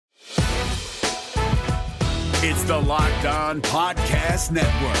It's the Locked On Podcast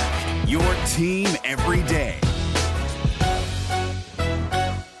Network, your team every day.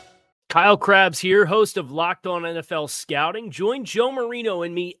 Kyle Krabs here, host of Locked On NFL Scouting. Join Joe Marino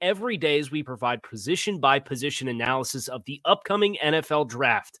and me every day as we provide position-by-position analysis of the upcoming NFL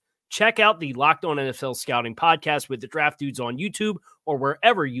Draft. Check out the Locked On NFL Scouting podcast with the Draft Dudes on YouTube or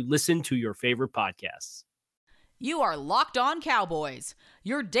wherever you listen to your favorite podcasts. You are Locked On Cowboys,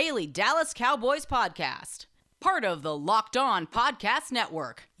 your daily Dallas Cowboys podcast. Part of the Locked On Podcast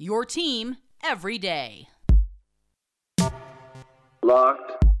Network, your team every day.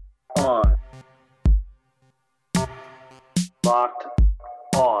 Locked On. Locked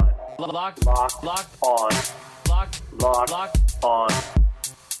On. Locked On. Locked On.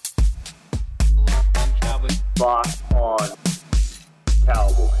 Cowboys. Locked On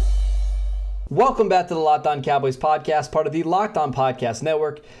Cowboys. Welcome back to the Locked On Cowboys podcast, part of the Locked On Podcast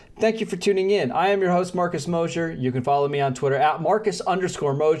Network. Thank you for tuning in. I am your host, Marcus Mosher. You can follow me on Twitter at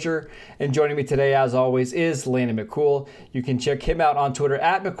Marcus_Mosher. And joining me today, as always, is Landon McCool. You can check him out on Twitter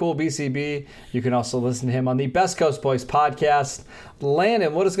at McCoolBCB. You can also listen to him on the Best Coast Boys podcast.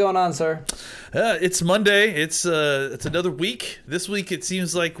 Landon, what is going on, sir? It's Monday. It's another week. This week, it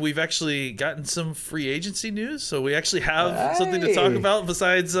seems like we've actually gotten some free agency news. So we actually have something to talk about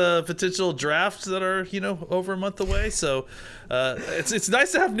besides potential drafts that are, over a month away. So it's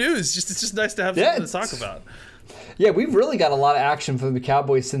nice to have news. It's just nice to have something to talk about. Yeah, we've really got a lot of action from the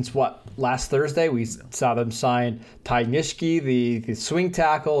Cowboys since last Thursday. We saw them sign Ty Nishke, the swing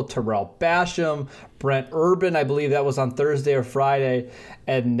tackle, Terrell Basham, Brent Urban, I believe that was on Thursday or Friday.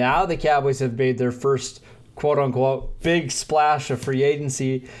 And now the Cowboys have made their first quote-unquote big splash of free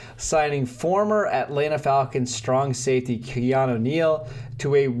agency, signing former Atlanta Falcons strong safety Keanu Neal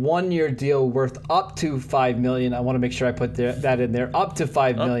to a one-year deal worth up to $5 million. I want to make sure I put that in there, up to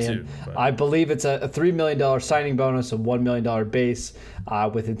 $5 million. I believe it's a $3 million signing bonus, a $1 million base,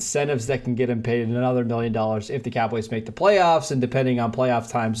 with incentives that can get him paid another $1 million if the Cowboys make the playoffs and depending on playoff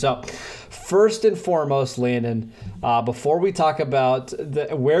time. So first and foremost, Landon, before we talk about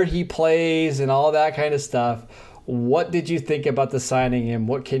where he plays and all that kind of stuff, what did you think about the signing and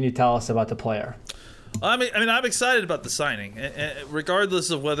what can you tell us about the player? I'm excited about the signing,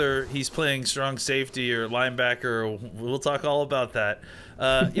 regardless of whether he's playing strong safety or linebacker. We'll talk all about that.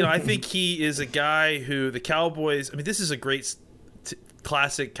 I think he is a guy who the Cowboys. This is a great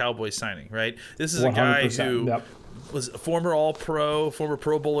classic Cowboys signing, right? This is a guy who was a former All-Pro, former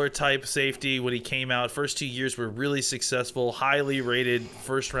Pro Bowler type safety when he came out. First 2 years were really successful, highly rated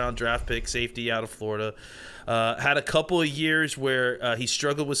first-round draft pick safety out of Florida. Had a couple of years where he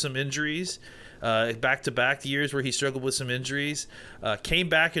struggled with some injuries. Back-to-back years where he struggled with some injuries. Came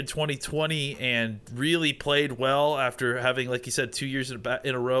back in 2020 and really played well after having, like you said, 2 years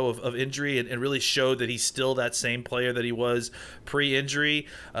in a row of injury and really showed that he's still that same player that he was pre-injury.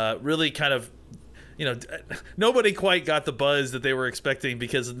 Really kind of, nobody quite got the buzz that they were expecting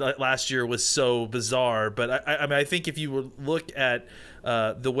because last year was so bizarre. But I think if you would look at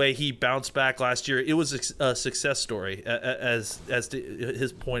the way he bounced back last year, it was a success story as to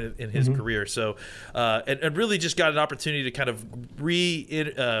his point in his career. So, and really just got an opportunity to kind of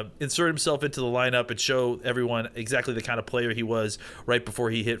insert himself into the lineup and show everyone exactly the kind of player he was right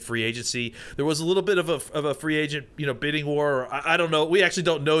before he hit free agency. There was a little bit of a free agent, bidding war. I don't know. We actually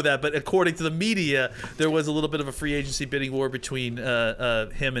don't know that, but according to the media, there was a little bit of a free agency bidding war between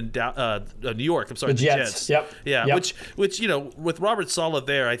him and New York. I'm sorry, the Jets. Yep. Yeah. Yep. Which with Robert Saleh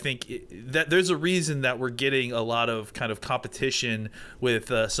there, I think that there's a reason that we're getting a lot of kind of competition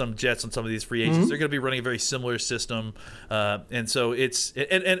with some Jets on some of these free agents. They're going to be running a very similar system, and so it's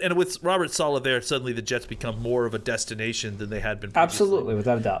and with Robert Saleh there, suddenly the Jets become more of a destination than they had been previously. Absolutely,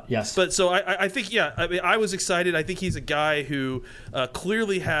 without a doubt, yes. But so I think, I was excited. I think he's a guy who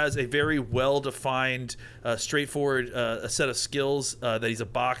clearly has a very well-defined, straightforward a set of skills, that he's a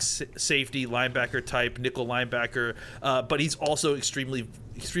box safety, linebacker type, nickel linebacker, but he's also extremely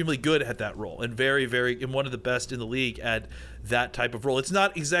good at that role and very, very, and one of the best in the league at that type of role. It's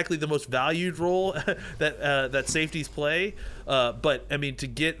not exactly the most valued role that safeties play, but to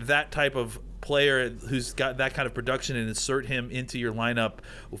get that type of player who's got that kind of production and insert him into your lineup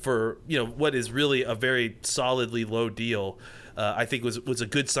for what is really a very solidly low deal, I think was a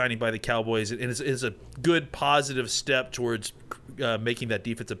good signing by the Cowboys, and is a good positive step towards making that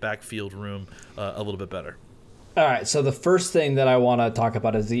defensive backfield room a little bit better. All right, so the first thing that I want to talk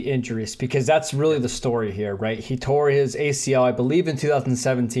about is the injuries, because that's really the story here, right? He tore his ACL, I believe, in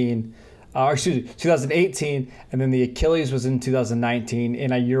 2018, and then the Achilles was in 2019.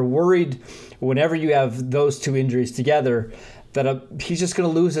 And you're worried whenever you have those two injuries together that he's just going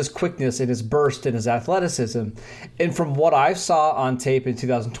to lose his quickness and his burst and his athleticism. And from what I saw on tape in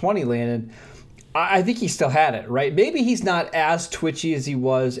 2020, Landon, I think he still had it, right? Maybe he's not as twitchy as he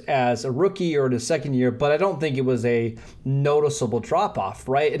was as a rookie or in his second year, but I don't think it was a noticeable drop-off,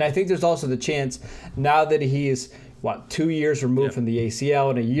 right? And I think there's also the chance now that he's, 2 years removed from the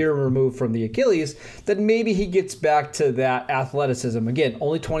ACL and a year removed from the Achilles, that maybe he gets back to that athleticism. Again,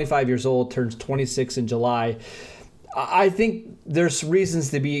 only 25 years old, turns 26 in July. I think there's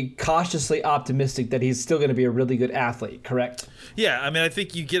reasons to be cautiously optimistic that he's still going to be a really good athlete, correct? Yeah, I mean, I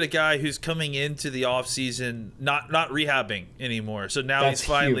think you get a guy who's coming into the offseason not rehabbing anymore. So now That's he's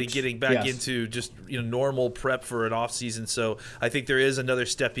finally huge. getting back Yes. into just normal prep for an offseason. So I think there is another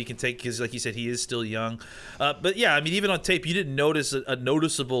step he can take because, like you said, he is still young. But yeah, I mean, even on tape, you didn't notice a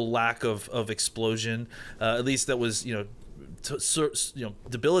noticeable lack of explosion. At least that was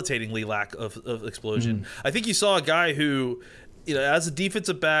debilitatingly lack of explosion. I think you saw a guy who, as a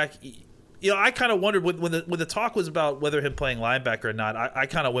defensive back, I kind of wondered when the talk was about whether him playing linebacker or not. I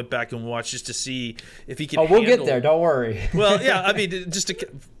kind of went back and watched just to see if he could. Oh, we'll get there. Don't worry. Well, yeah, I mean, just to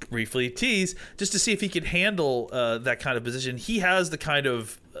briefly tease, just to see if he could handle that kind of position. He has the kind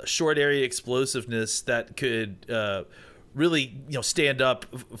of short area explosiveness that could really stand up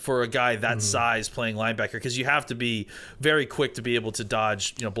for a guy that size playing linebacker, because you have to be very quick to be able to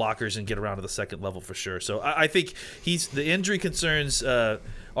dodge blockers and get around to the second level for sure. So I think the injury concerns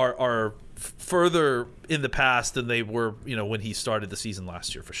are further in the past than they were when he started the season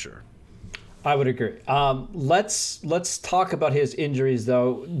last year for sure. I would agree. Let's talk about his injuries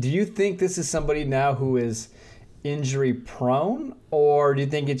though. Do you think this is somebody now who is injury prone, or do you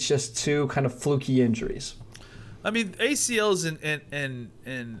think it's just two kind of fluky injuries? I mean, ACLs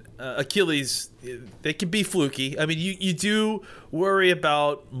and Achilles, they can be fluky. I mean, you do worry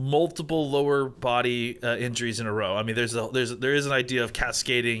about multiple lower body injuries in a row. I mean, there is an idea of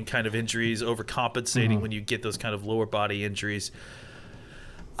cascading kind of injuries, overcompensating when you get those kind of lower body injuries.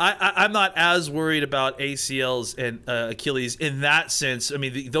 I'm not as worried about ACLs and Achilles in that sense. I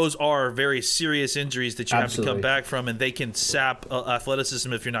mean, those are very serious injuries that you have to come back from, and they can sap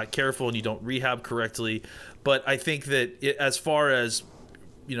athleticism if you're not careful and you don't rehab correctly. But I think that as far as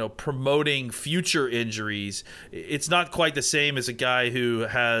promoting future injuries, it's not quite the same as a guy who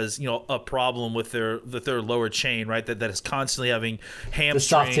has a problem with their lower chain, right? That is constantly having hamstring, the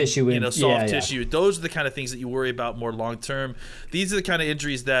soft tissue, tissue. Those are the kind of things that you worry about more long term. These are the kind of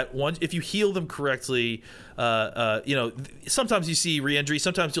injuries that if you heal them correctly, sometimes you see re-injury.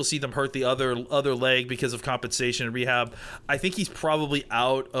 Sometimes you'll see them hurt the other leg because of compensation and rehab. I think he's probably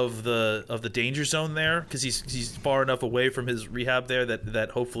out of the danger zone there because he's far enough away from his rehab there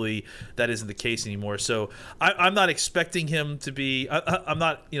that hopefully that isn't the case anymore. So I'm not expecting him to be. I'm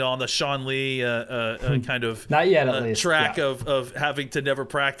not on the Sean Lee kind of not yet at least track of having to never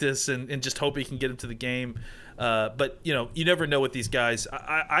practice and just hope he can get him to the game. But you never know with these guys.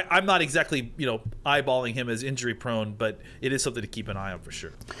 I'm not exactly eyeballing him as injury prone, but it is something to keep an eye on for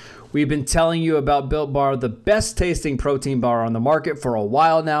sure. We've been telling you about Built Bar, the best tasting protein bar on the market for a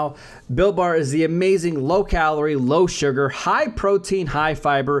while now. Built Bar is the amazing low calorie, low sugar, high protein, high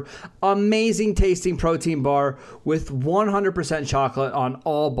fiber, amazing tasting protein bar with 100% chocolate on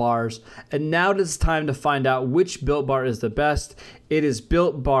all bars. And now it is time to find out which Built Bar is the best. It is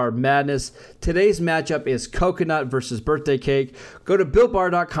Built Bar Madness. Today's matchup is coconut versus birthday cake. Go to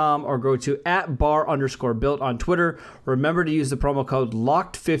BuiltBar.com or go to @bar_built on Twitter. Remember to use the promo code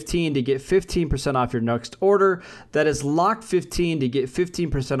LOCKED15 to get 15% off your next order. That is LOCKED15 to get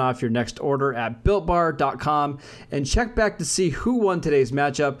 15% off your next order at BuiltBar.com. And check back to see who won today's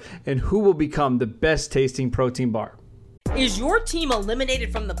matchup and who will become the best tasting protein bar. Is your team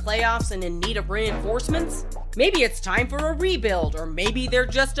eliminated from the playoffs and in need of reinforcements? Maybe it's time for a rebuild, or maybe they're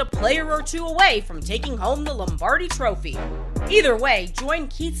just a player or two away from taking home the Lombardi Trophy. Either way, join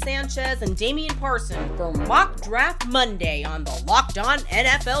Keith Sanchez and Damian Parson for Mock Draft Monday on the Locked On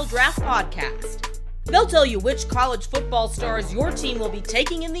NFL Draft Podcast. They'll tell you which college football stars your team will be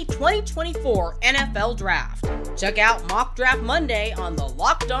taking in the 2024 NFL Draft. Check out Mock Draft Monday on the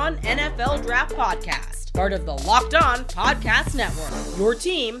Locked On NFL Draft Podcast, part of the Locked On Podcast Network, your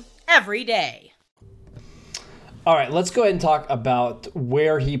team every day. All right, let's go ahead and talk about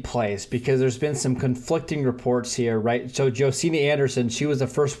where he plays, because there's been some conflicting reports here, right? So Josina Anderson, she was the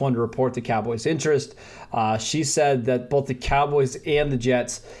first one to report the Cowboys' interest. She said that both the Cowboys and the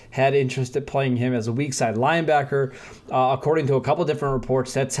Jets had interest in playing him as a weak side linebacker. According to a couple different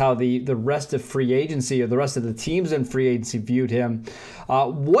reports, that's how the rest of free agency, or the rest of the teams in free agency, viewed him.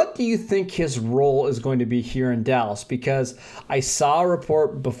 What do you think his role is going to be here in Dallas? Because I saw a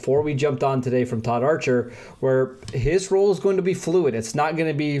report before we jumped on today from Todd Archer where his role is going to be fluid. It's not going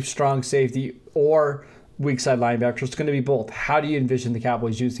to be strong safety or weak side linebacker. It's going to be both. How do you envision the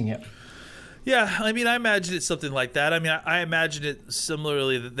Cowboys using him? Yeah, I mean, I imagine it's something like that. I mean, I imagine it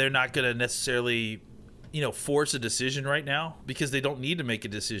similarly that they're not going to necessarily, force a decision right now because they don't need to make a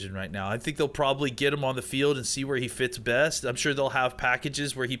decision right now. I think they'll probably get him on the field and see where he fits best. I'm sure they'll have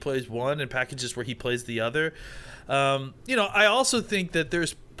packages where he plays one and packages where he plays the other. I also think that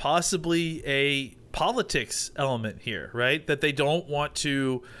there's possibly a politics element here, right? That they don't want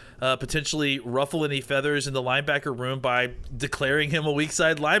to potentially ruffle any feathers in the linebacker room by declaring him a weak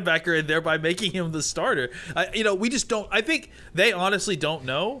side linebacker and thereby making him the starter. We just don't. I think they honestly don't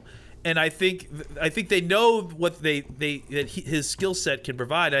know. And I think they know what his skill set can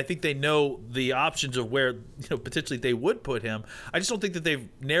provide. I think they know the options of where potentially they would put him. I just don't think that they've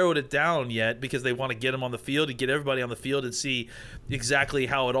narrowed it down yet because they want to get him on the field and get everybody on the field and see exactly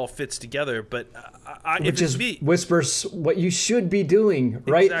how it all fits together. But whispers what you should be doing,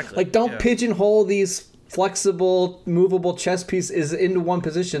 right? Exactly. Like don't pigeonhole these flexible, movable chess pieces into one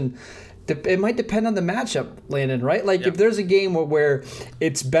position. It might depend on the matchup, Landon, right? Like if there's a game where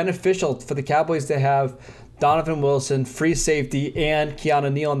it's beneficial for the Cowboys to have Donovan Wilson, free safety, and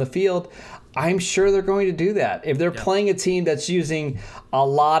Keanu Neal on the field, I'm sure they're going to do that. If they're playing a team that's using a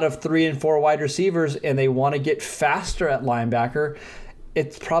lot of 3 and 4 wide receivers and they want to get faster at linebacker,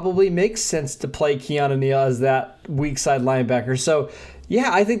 it probably makes sense to play Keanu Neal as that weak side linebacker. So,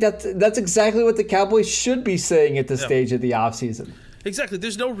 I think that's exactly what the Cowboys should be saying at this stage of the offseason. Exactly.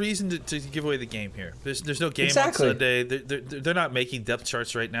 There's no reason to give away the game here. There's no game on Sunday. They're not making depth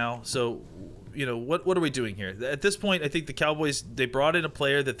charts right now. So, what are we doing here? At this point, I think the Cowboys, they brought in a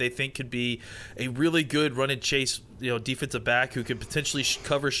player that they think could be a really good run and chase, defensive back who could potentially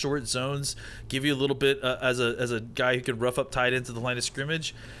cover short zones, give you a little bit as a guy who can rough up tight ends to the line of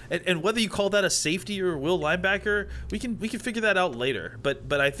scrimmage. And whether you call that a safety or a will linebacker, we can figure that out later.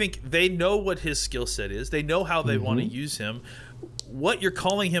 But I think they know what his skill set is. They know how they want to use him. What you're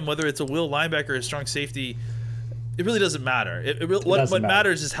calling him, whether it's a will linebacker or a strong safety, it really doesn't matter. What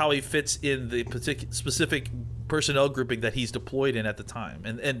matters is how he fits in the specific personnel grouping that he's deployed in at the time,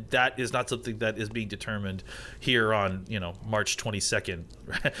 and that is not something that is being determined here on March 22nd.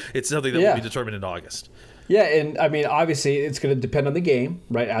 It's something that will be determined in August. Yeah, and I mean, obviously, it's going to depend on the game,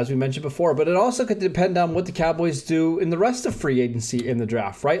 right, as we mentioned before, but it also could depend on what the Cowboys do in the rest of free agency in the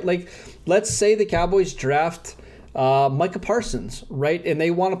draft, right? Like, let's say the Cowboys draft Micah Parsons, right? And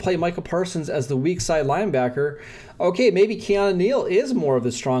they want to play Micah Parsons as the weak side linebacker. Okay, maybe Keanu Neal is more of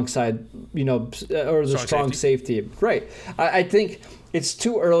the strong side, or the strong safety. Right. I think it's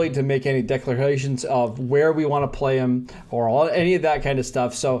too early to make any declarations of where we want to play him or any of that kind of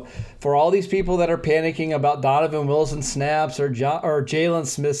stuff. So for all these people that are panicking about Donovan Wilson snaps or Jalen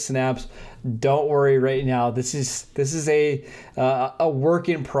Smith snaps, don't worry right now. This is a work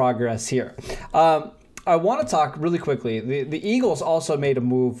in progress here. I want to talk really quickly. The Eagles also made a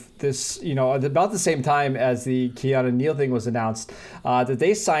move about the same time as the Keanu Neal thing was announced, that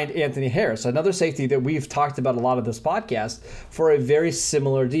they signed Anthony Harris, another safety that we've talked about a lot of this podcast, for a very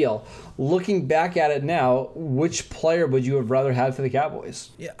similar deal. Looking back at it now, which player would you have rather had for the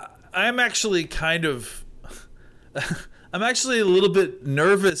Cowboys? Yeah, I'm actually I'm actually a little bit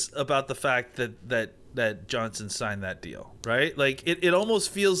nervous about the fact that Johnson signed that deal, right? Like it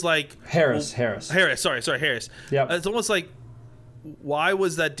almost feels like Harris. Sorry, Harris. Yeah, it's almost like, why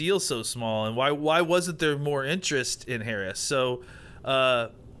was that deal so small, and why wasn't there more interest in Harris? So,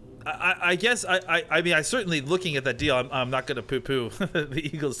 I guess I mean, I certainly, looking at that deal, I'm not going to poo-poo the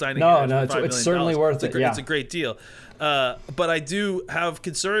Eagles signing. No, it's certainly worth it. It's a great deal. But I do have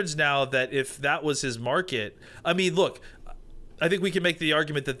concerns now that if that was his market, I mean, look. I think we can make the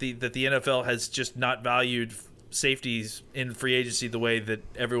argument that the NFL has just not valued safeties in free agency the way that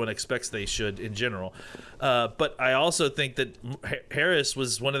everyone expects they should in general. But I also think that Harris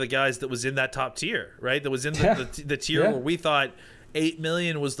was one of the guys that was in that top tier, right? That was in the tier where we thought $8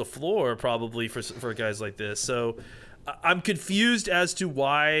 million was the floor probably for guys like this. So I'm confused as to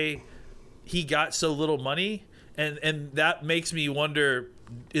why he got so little money, and that makes me wonder,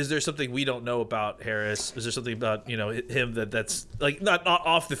 is there something we don't know about Harris? Is there something about him that's like not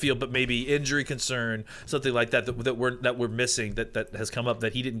off the field, but maybe injury concern, something like that we're missing that has come up,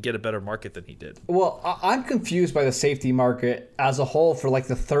 that he didn't get a better market than he did? Well, I'm confused by the safety market as a whole for like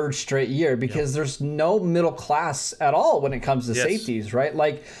the third straight year, because there's no middle class at all when it comes to safeties, right?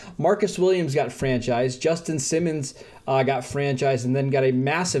 Like Marcus Williams got franchised, Justin Simmons got franchised, and then got a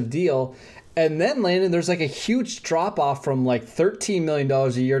massive deal. And then, Landon, there's like a huge drop-off from like $13 million a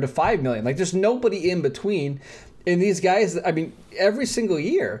year to $5 million. Like there's nobody in between. And these guys, I mean, every single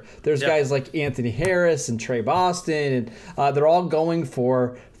year, there's guys like Anthony Harris and Trey Boston, and they're all going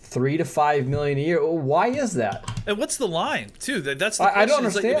for $3 to $5 million a year. Why is that? And what's the line, too? That's the I don't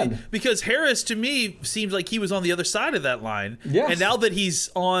question. understand. Because Harris, to me, seems like he was on the other side of that line. Yes. And now that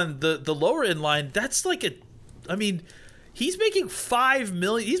he's on the lower end line, that's like he's making $5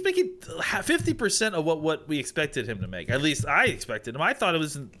 million. He's making 50% of what we expected him to make. At least I expected him. I thought it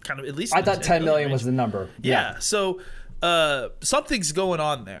was kind of at least. I thought $10 million was the number. Yeah. So something's going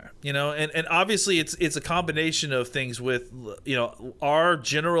on there, and obviously it's a combination of things with, our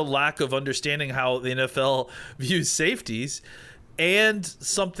general lack of understanding how the NFL views safeties, and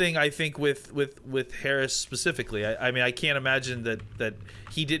something I think with Harris specifically. I mean, I can't imagine that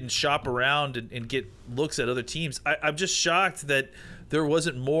he didn't shop around and get looks at other teams. I'm just shocked that there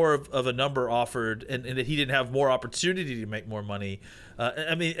wasn't more of a number offered, and that he didn't have more opportunity to make more money.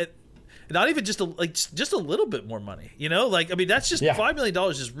 I mean, not even just a little bit more money, that's just $5 million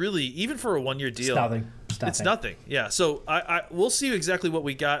is really, even for a 1-year deal. It's nothing. Yeah. So we'll see exactly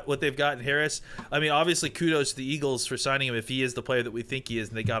what they've got in Harris. I mean, obviously kudos to the Eagles for signing him if he is the player that we think he is,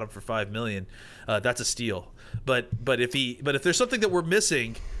 and they got him for $5 million. That's a steal. But if there's something that we're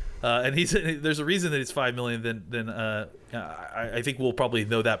missing, and there's a reason that it's $5 million, then I think we'll probably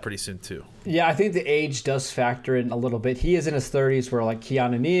know that pretty soon too. Yeah, I think the age does factor in a little bit. He is in his 30s, where like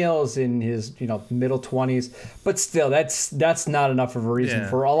Keanu Neal is in his middle 20s, but still, that's not enough of a reason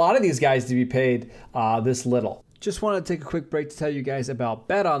for a lot of these guys to be paid this little. Just wanted to take a quick break to tell you guys about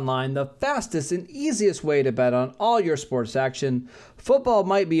BetOnline, the fastest and easiest way to bet on all your sports action. Football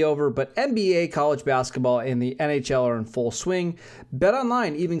might be over, but NBA, college basketball, and the NHL are in full swing.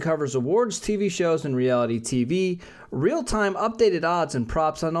 BetOnline even covers awards, TV shows, and reality TV. Real-time updated odds and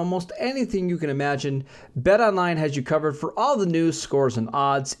props on almost anything you can imagine. BetOnline has you covered for all the news, scores, and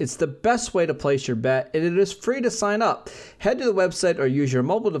odds. It's the best way to place your bet, and it is free to sign up. Head to the website or use your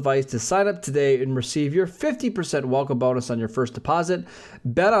mobile device to sign up today and receive your 50% welcome bonus on your first deposit.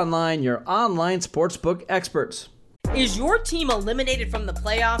 BetOnline, your online sportsbook experts. Is your team eliminated from the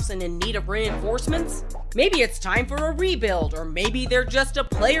playoffs and in need of reinforcements? Maybe it's time for a rebuild, or maybe they're just a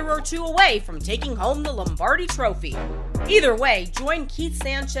player or two away from taking home the Lombardi Trophy. Either way, join Keith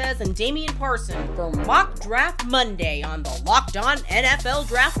Sanchez and Damian Parson for Mock Draft Monday on the Locked On NFL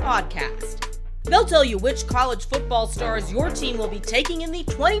Draft Podcast. They'll tell you which college football stars your team will be taking in the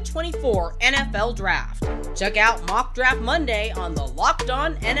 2024 NFL Draft. Check out Mock Draft Monday on the Locked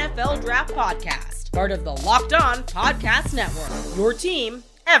On NFL Draft Podcast, part of the Locked On Podcast Network, your team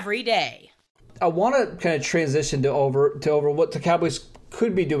every day. I want to kind of transition to over what the Cowboys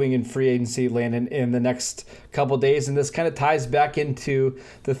could be doing in free agency land in the next couple of days, and this kind of ties back into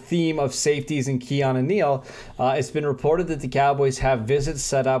the theme of safeties and Keanu Neal. It's been reported that the Cowboys have visits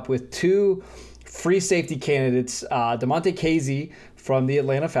set up with two free safety candidates, Damontae Kazee from the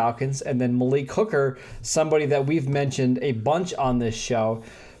Atlanta Falcons, and then Malik Hooker, somebody that we've mentioned a bunch on this show.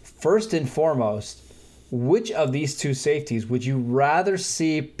 First and foremost, which of these two safeties would you rather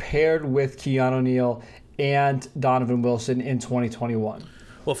see paired with Keanu Neal and Donovan Wilson in 2021?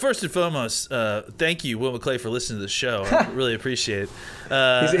 Well, first and foremost, thank you, Will McClay, for listening to the show. I really appreciate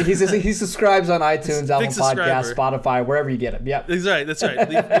it. He subscribes on iTunes, Apple Podcasts, Spotify, wherever you get him. Yep. That's right. That's right.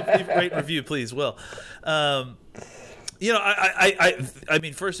 Leave rate and review, please, Will. I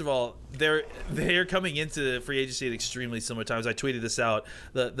mean, first of all, they're coming into free agency at extremely similar times. I tweeted this out.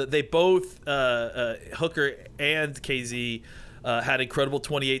 They both, Hooker and Kazee, had incredible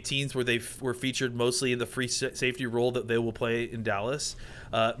 2018s where they were featured mostly in the free safety role that they will play in Dallas.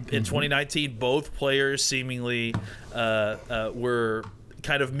 In 2019, both players seemingly were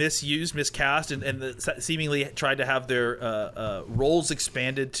kind of miscast, and seemingly tried to have their roles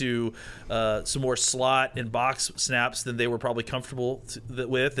expanded to some more slot and box snaps than they were probably comfortable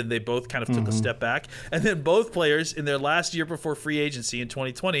with, and they both kind of took a step back. And then both players in their last year before free agency in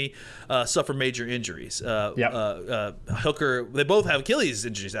 2020 suffer major injuries. Hooker, they both have Achilles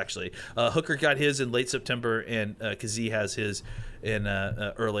injuries, actually. Hooker got his in late September, and Kazee has his in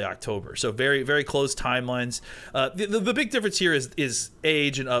early October. So very, very close timelines. The big difference here is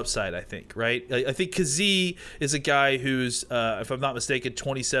age and upside, I think, right? I think Kazee is a guy who's, if I'm not mistaken,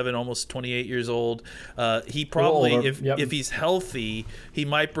 27, almost 28 years old. He probably, if he's healthy, he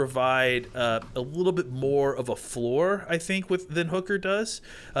might provide a little bit more of a floor, I think, than Hooker does.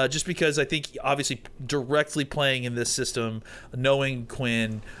 Just because I think, obviously, directly playing in this system, knowing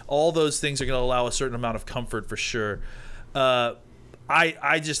Quinn, all those things are going to allow a certain amount of comfort for sure.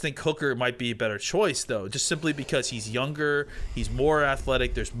 I just think Hooker might be a better choice, though, just simply because he's younger, he's more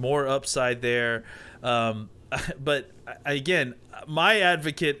athletic, there's more upside there. But again, my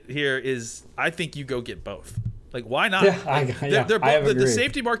advocate here is I think you go get both. Like, why not? The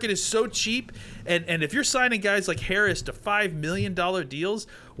safety market is so cheap, and if you're signing guys like Harris to $5 million deals,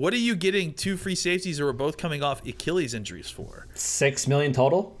 what are you getting 2 free safeties who are both coming off Achilles injuries for? $6 million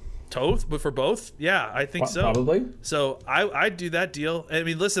total? But for both? Yeah, I think so. Probably. So I'd do that deal. I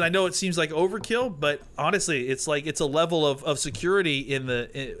mean, listen, I know it seems like overkill, but honestly, it's a level of security in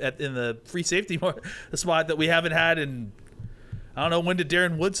the free safety spot that we haven't had in, I don't know, when did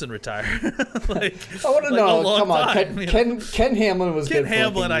Darren Woodson retire? I want to know. Come on, Ken Hamlin was Ken good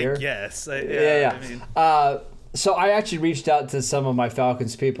Hamlin, for a year. I guess. Yeah. I mean, so I actually reached out to some of my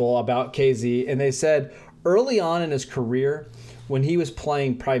Falcons people about KZ, and they said early on in his career, when he was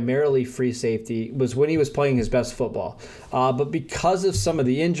playing primarily free safety, was when he was playing his best football. But because of some of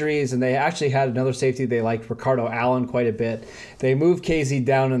the injuries, and they actually had another safety, they liked Ricardo Allen quite a bit, they moved KZ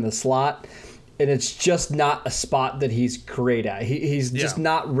down in the slot, and it's just not a spot that he's great at. He's just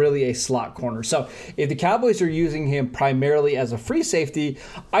not really a slot corner. So if the Cowboys are using him primarily as a free safety,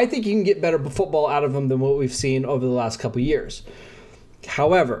 I think you can get better football out of him than what we've seen over the last couple of years.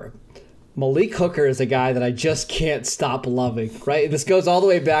 However, Malik Hooker is a guy that I just can't stop loving, right? This goes all the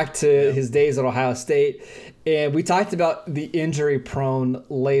way back to his days at Ohio State. And we talked about the injury-prone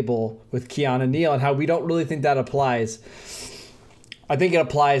label with Keanu Neal and how we don't really think that applies. I think it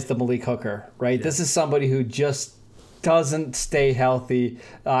applies to Malik Hooker, right? Yeah. This is somebody who just doesn't stay healthy.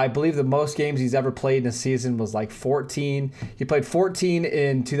 I believe the most games he's ever played in a season was like 14. He played 14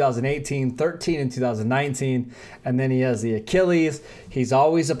 in 2018, 13 in 2019, and then he has the Achilles. He's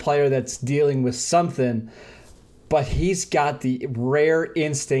always a player that's dealing with something, but he's got the rare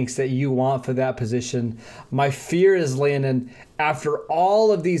instincts that you want for that position. My fear is, Landon, after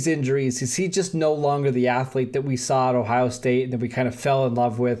all of these injuries, is he just no longer the athlete that we saw at Ohio State and that we kind of fell in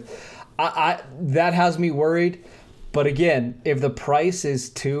love with? That has me worried. But again, if the price is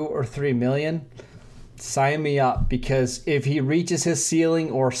 $2 or $3 million, sign me up, because if he reaches his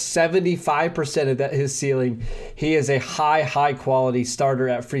ceiling or 75% of his ceiling, he is a high quality starter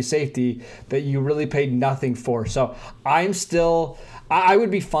at free safety that you really paid nothing for. So I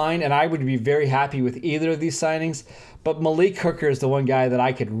would be fine, and I would be very happy with either of these signings. But Malik Hooker is the one guy that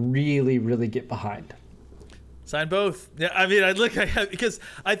I could really, really get behind. Sign both. Yeah, I mean, because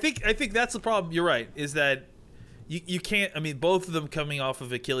I think that's the problem. You're right, is that you can't. I mean, both of them coming off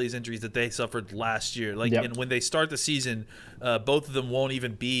of Achilles injuries that they suffered last year. And when they start the season, both of them won't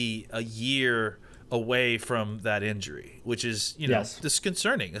even be a year away from that injury, which is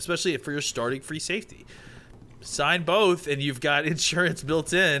disconcerting, especially for your starting free safety. Sign both, and you've got insurance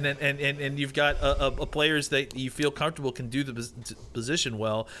built in, and you've got players that you feel comfortable can do the position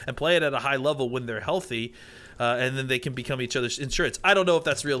well and play it at a high level when they're healthy. And then they can become each other's insurance. I don't know if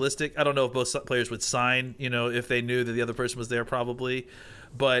that's realistic. I don't know if both players would sign, if they knew that the other person was there, probably.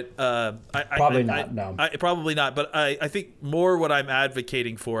 But probably not. Probably not. But I think more what I'm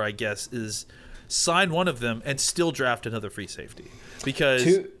advocating for, I guess, is sign one of them and still draft another free safety.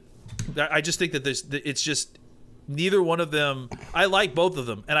 Because I just think that it's just neither one of them. I like both of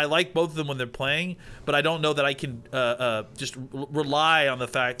them, and I like both of them when they're playing, but I don't know that I can just rely on the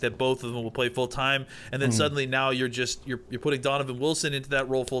fact that both of them will play full time, and then suddenly now you're putting Donovan Wilson into that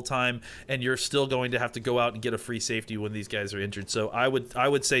role full time, and you're still going to have to go out and get a free safety when these guys are injured. So I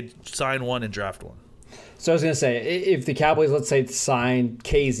would say sign one and draft one. So I was going to say, if the Cowboys, let's say, sign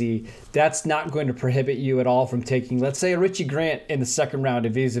KZ, that's not going to prohibit you at all from taking, let's say, a Richie Grant in the second round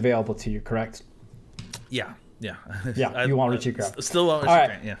if he's available to you, correct? Yeah. You want Richie Grant. Still want Richie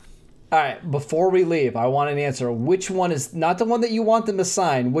Grant, yeah. All right, before we leave, I want an answer. Which one is, not the one that you want them to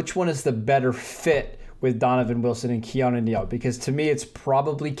sign, which one is the better fit with Donovan Wilson and Keanu Neal? Because to me, it's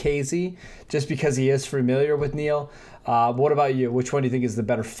probably KZ, just because he is familiar with Neal. What about you? Which one do you think is the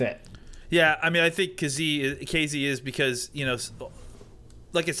better fit? Yeah, I mean, I think KZ is because,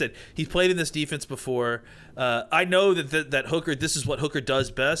 like I said, he's played in this defense before. I know that Hooker, this is what Hooker does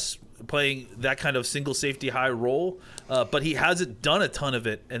best, playing that kind of single safety high role, but he hasn't done a ton of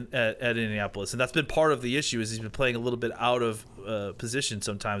it at Indianapolis, and that's been part of the issue. Is he's been playing a little bit out of position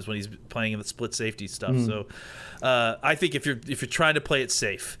sometimes when he's playing in the split safety stuff. So I think if you're trying to play it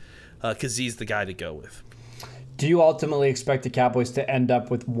safe, Kazie's the guy to go with. Do you ultimately expect the Cowboys to end up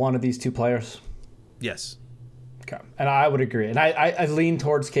with one of these two players? Yes. Okay. And I would agree. And I lean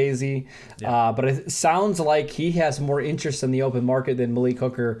towards KZ, but it sounds like he has more interest in the open market than Malik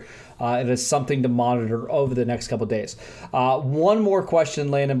Hooker. It is something to monitor over the next couple of days. One more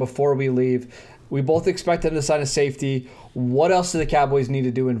question, Landon, before we leave. We both expect them to sign a safety. What else do the Cowboys need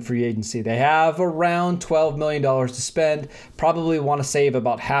to do in free agency? They have around $12 million to spend. Probably want to save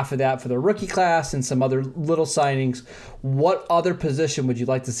about half of that for the rookie class and some other little signings. What other position would you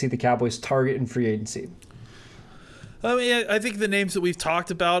like to see the Cowboys target in free agency? I mean, I think the names that we've talked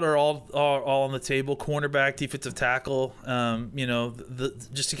about are all on the table. Cornerback, defensive tackle,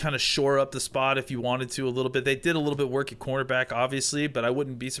 just to kind of shore up the spot if you wanted to a little bit. They did a little bit of work at cornerback, obviously, but I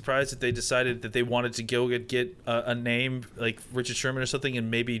wouldn't be surprised if they decided that they wanted to go get a name like Richard Sherman or something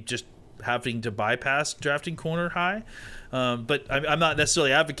and maybe just having to bypass drafting corner high. But I'm not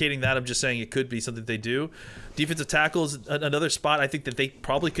necessarily advocating that. I'm just saying it could be something they do. Defensive tackle is another spot. I think that they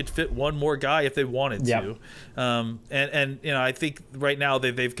probably could fit one more guy if they wanted to. And I think right now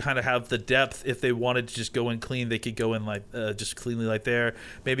they've kind of have the depth. If they wanted to just go in clean, they could go in like just cleanly like there.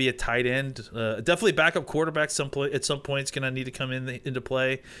 Maybe a tight end. Definitely backup quarterback at some point is going to need to come into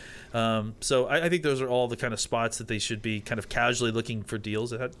play. So I think those are all the kind of spots that they should be kind of casually looking for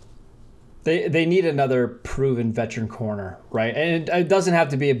deals at. They need another proven veteran corner, right? And it doesn't have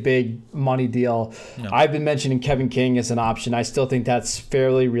to be a big money deal. No. I've been mentioning Kevin King as an option. I still think that's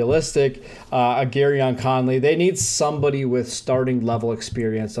fairly realistic. Garyon Conley. They need somebody with starting level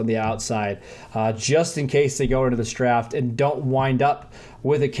experience on the outside, just in case they go into this draft and don't wind up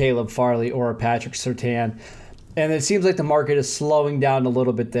with a Caleb Farley or a Patrick Surtain. And it seems like the market is slowing down a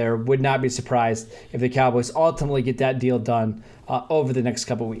little bit there. Would not be surprised if the Cowboys ultimately get that deal done over the next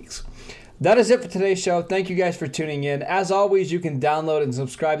couple weeks. That is it for today's show. Thank you guys for tuning in. As always, you can download and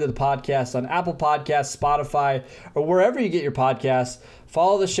subscribe to the podcast on Apple Podcasts, Spotify, or wherever you get your podcasts.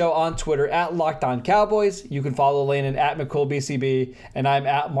 Follow the show on Twitter at Locked On Cowboys. You can follow Landon at McCoolBCB, and I'm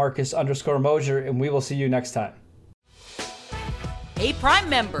at Marcus_Mosier, and we will see you next time. Hey, Prime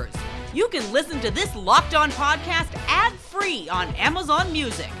members, you can listen to this Locked On podcast ad-free on Amazon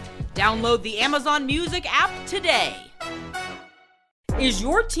Music. Download the Amazon Music app today. Is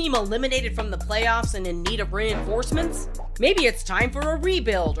your team eliminated from the playoffs and in need of reinforcements? Maybe it's time for a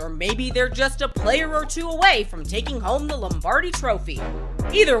rebuild, or maybe they're just a player or two away from taking home the Lombardi Trophy.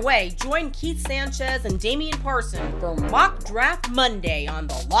 Either way, join Keith Sanchez and Damian Parson for Mock Draft Monday on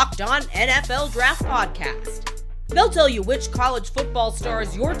the Locked On NFL Draft Podcast. They'll tell you which college football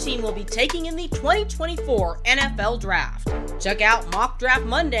stars your team will be taking in the 2024 NFL Draft. Check out Mock Draft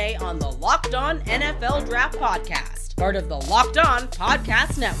Monday on the Locked On NFL Draft Podcast, part of the Locked On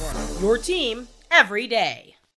Podcast Network, your team every day.